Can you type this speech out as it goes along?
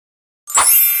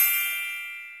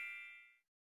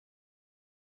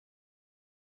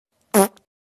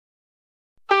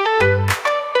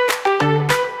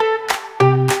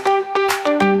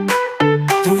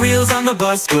the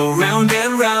bus go round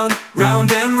and round,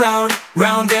 round and round,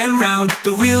 round and round.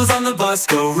 The wheels on the bus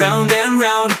go round and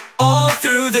round, all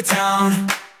through the town.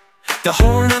 The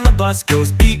horn on the bus goes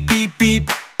beep, beep, beep,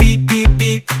 beep, beep,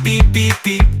 beep, beep, beep,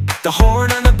 beep. The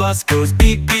horn on the bus goes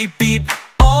beep, beep, beep,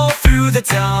 all through the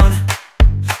town.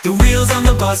 The wheels on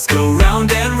the bus go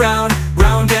round and round,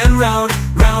 round and round,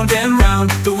 round and round.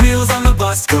 The wheels on the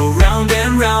bus go round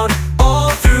and round,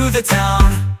 all through the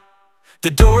town. The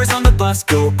doors on the bus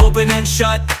go open and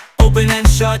shut, open and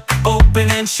shut, open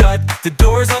and shut. The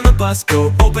doors on the bus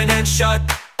go open and shut,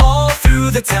 all through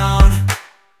the town.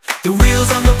 The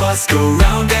wheels on the bus go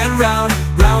round and round,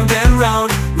 round and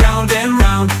round, round and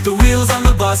round. The wheels on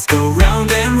the bus go round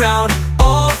and round,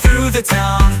 all through the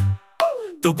town.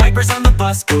 The wipers on the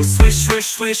bus go swish, swish,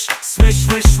 swish, swish,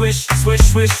 swish, swish, swish,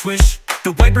 swish, swish.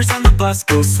 The wipers on the bus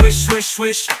go swish, swish,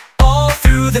 swish, all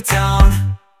through the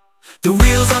town. The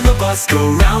wheels on the bus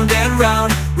go round and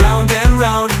round, round and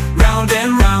round, round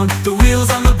and round. The wheels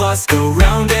on the bus go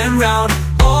round and round,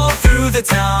 all through the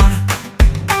town.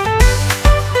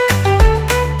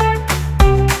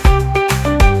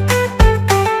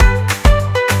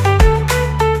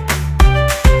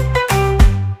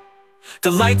 The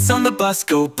lights on the bus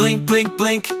go blink, blink,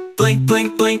 blink, blink,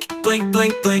 blink, blink, blink,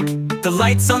 blink, blink. The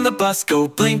lights on the bus go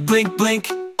blink, blink,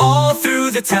 blink, all through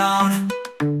the town.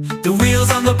 The wheels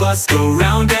on the bus go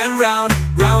round and round,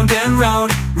 round and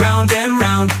round, round and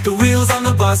round. The wheels on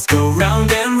the bus go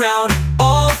round and round,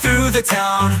 all through the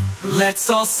town. Let's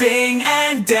all sing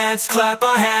and dance, clap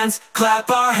our hands, clap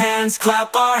our hands,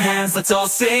 clap our hands. Let's all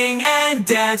sing and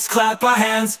dance, clap our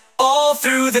hands, all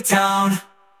through the town.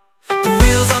 The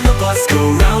wheels on the bus go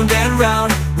round and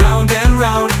round, round and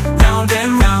round, round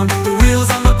and round. The wheels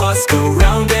on the bus go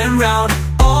round and round,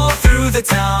 all through the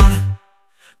town.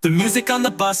 The music on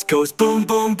the bus goes boom,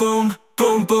 boom, boom,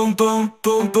 boom, boom, boom,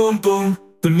 boom, boom, boom.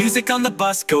 The music on the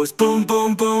bus goes boom,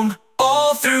 boom, boom,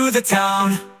 all through the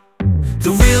town.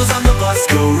 The wheels on the bus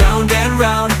go round and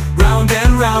round, round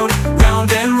and round,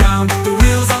 round and round. The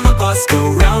wheels on the bus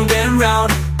go round and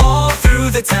round, all through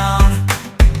the town.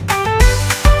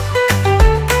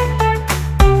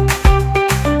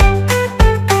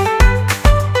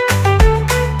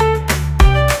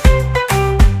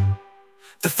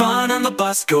 The fun on the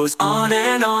bus goes on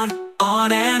and on,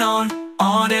 on and on,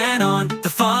 on and on. The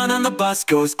fun on the bus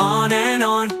goes on and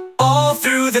on, all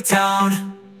through the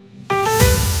town.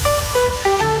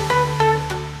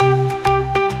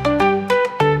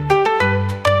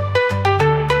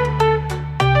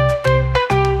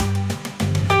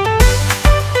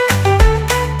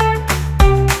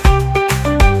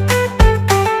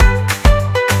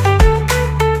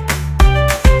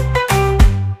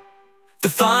 The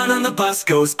fun on the bus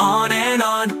goes on and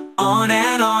on, on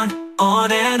and on,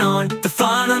 on and on. The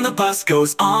fun on the bus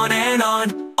goes on and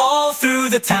on, all through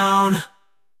the town.